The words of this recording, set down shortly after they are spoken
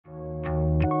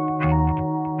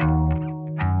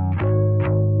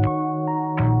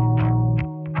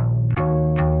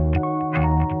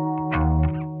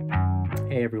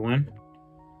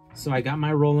So I got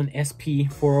my Roland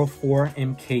SP-404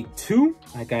 MKII.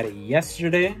 I got it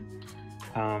yesterday.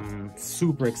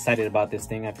 Super excited about this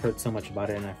thing. I've heard so much about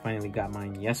it and I finally got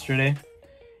mine yesterday.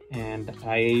 And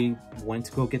I went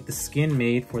to go get the skin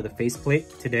made for the faceplate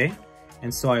today.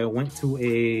 And so I went to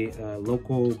a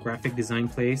local graphic design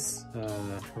place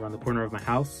around the corner of my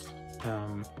house.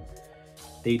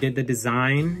 They did the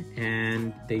design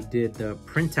and they did the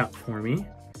printout for me.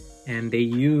 And they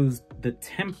used the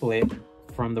template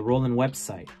from the Roland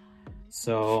website.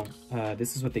 So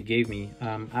this is what they gave me.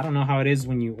 I don't know how it is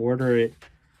when you order it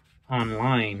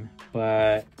online,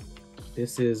 but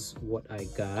this is what I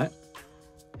got.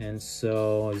 And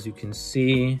so as you can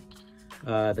see,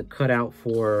 the cutout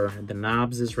for the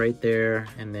knobs is right there,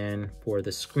 and then for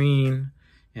the screen,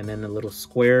 and then the little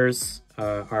squares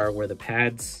are where the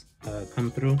pads come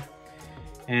through.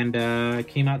 And it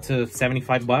came out to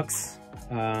 75 bucks.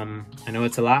 I know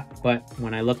it's a lot, but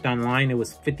when I looked online, it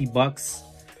was 50 bucks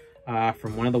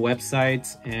from one of the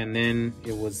websites, and then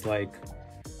it was like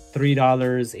 $3,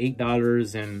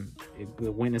 $8, and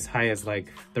it went as high as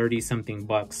like 30 something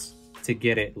bucks to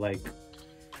get it like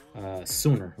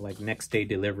sooner, like next day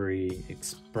delivery,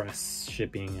 express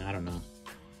shipping, I don't know.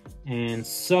 And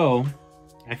so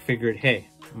I figured, hey,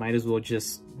 might as well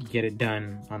just get it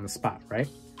done on the spot, right?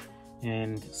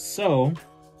 And so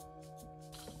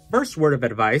first word of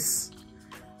advice,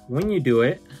 when you do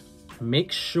it,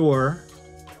 make sure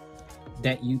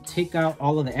that you take out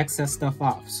all of the excess stuff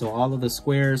off. So all of the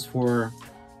squares for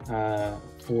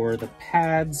the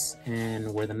pads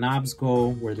and where the knobs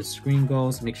go, where the screen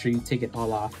goes, make sure you take it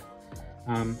all off.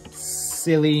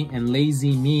 Silly and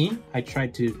lazy me, I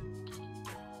tried to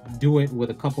do it with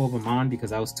a couple of them on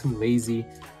because I was too lazy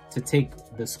to take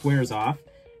the squares off,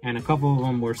 and a couple of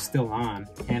them were still on.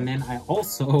 And then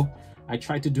I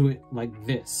tried to do it like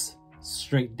this,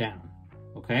 straight down,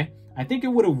 okay? I think it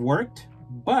would have worked,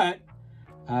 but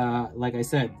like I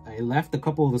said, I left a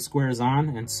couple of the squares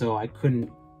on, and so I couldn't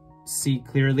see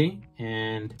clearly,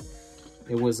 and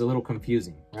it was a little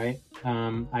confusing, right?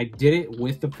 I did it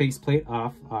with the faceplate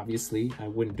off, obviously. I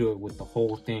wouldn't do it with the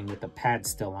whole thing with the pad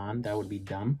still on. That would be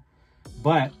dumb.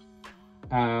 But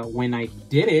when I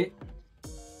did it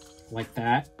like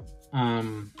that,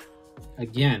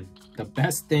 again, the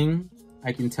best thing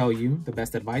I can tell you, the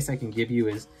best advice I can give you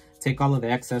is take all of the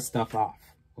excess stuff off,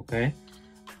 okay?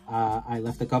 I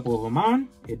left a couple of them on,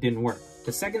 it didn't work.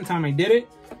 The second time I did it,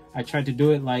 I tried to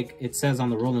do it like it says on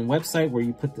the Roland website, where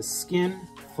you put the skin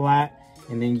flat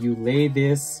and then you lay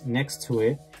this next to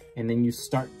it, and then you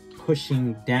start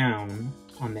pushing down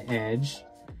on the edge,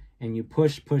 and you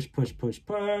push, push, push, push,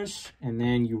 push, and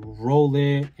then you roll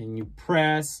it and you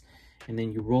press, and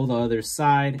then you roll the other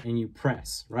side and you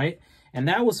press, right? And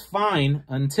that was fine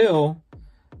until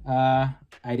I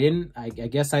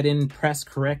guess I didn't press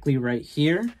correctly right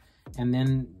here. And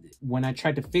then when I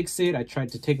tried to fix it, I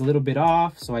tried to take a little bit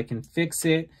off so I can fix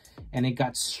it, and it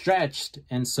got stretched,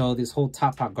 and so this whole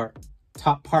top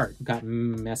part got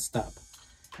messed up.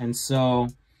 And so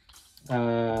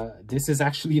this is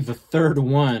actually the third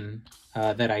one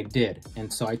that I did,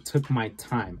 and so I took my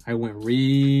time. I went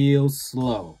real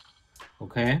slow,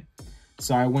 okay?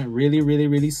 So I went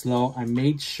really slow. I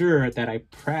made sure that I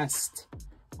pressed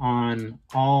on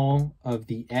all of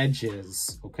the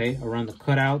edges, okay, around the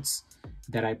cutouts,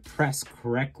 that I pressed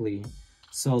correctly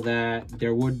so that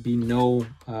there would be no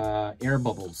air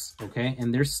bubbles, okay?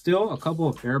 And there's still a couple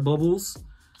of air bubbles.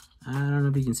 I don't know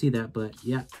if you can see that, but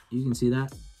yeah, you can see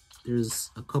that.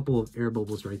 There's a couple of air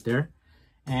bubbles right there,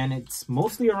 and it's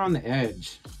mostly around the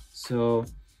edge. So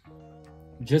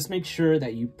just make sure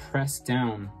that you press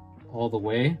down all the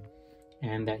way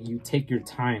and that you take your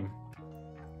time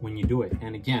when you do it.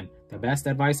 And again, the best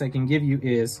advice I can give you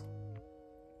is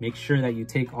make sure that you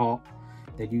take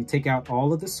out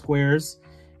all of the squares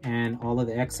and all of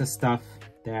the excess stuff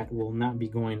that will not be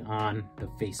going on the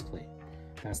faceplate.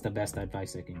 That's the best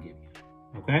advice I can give you,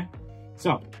 okay?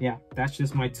 So yeah, that's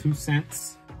just my 2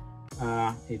 cents.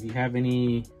 If you have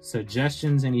any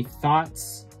suggestions, any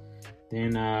thoughts,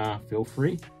 then feel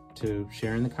free to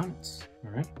share in the comments.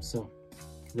 All right, so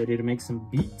ready to make some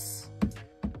beats.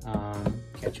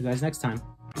 Catch you guys next time.